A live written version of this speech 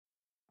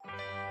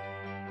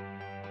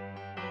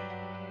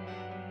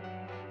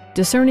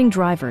Discerning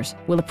drivers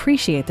will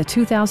appreciate the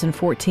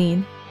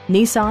 2014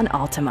 Nissan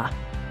Altima.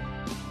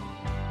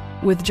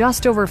 With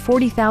just over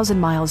 40,000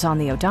 miles on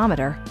the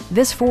odometer,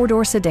 this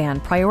four-door sedan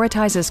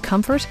prioritizes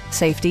comfort,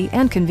 safety,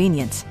 and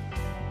convenience.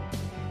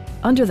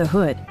 Under the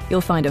hood,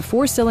 you'll find a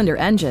four-cylinder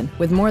engine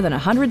with more than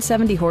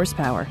 170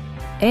 horsepower.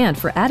 And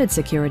for added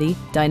security,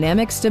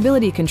 dynamic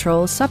stability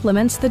control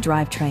supplements the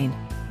drivetrain.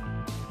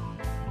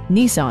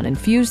 Nissan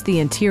infused the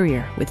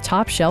interior with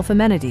top-shelf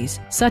amenities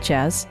such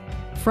as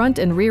front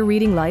and rear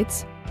reading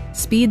lights,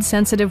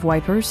 speed-sensitive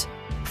wipers,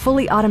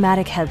 fully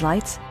automatic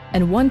headlights,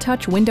 and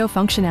one-touch window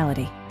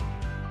functionality.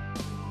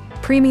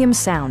 Premium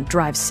sound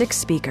drives 6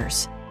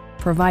 speakers,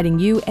 providing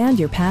you and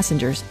your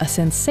passengers a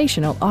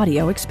sensational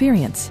audio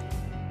experience.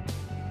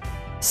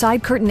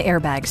 Side curtain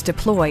airbags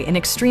deploy in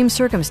extreme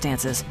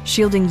circumstances,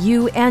 shielding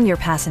you and your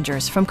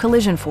passengers from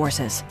collision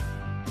forces.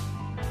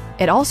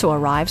 It also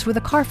arrives with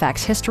a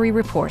Carfax history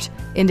report,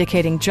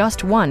 indicating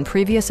just one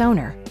previous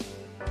owner.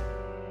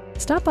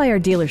 Stop by our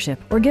dealership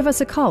or give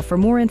us a call for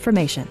more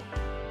information.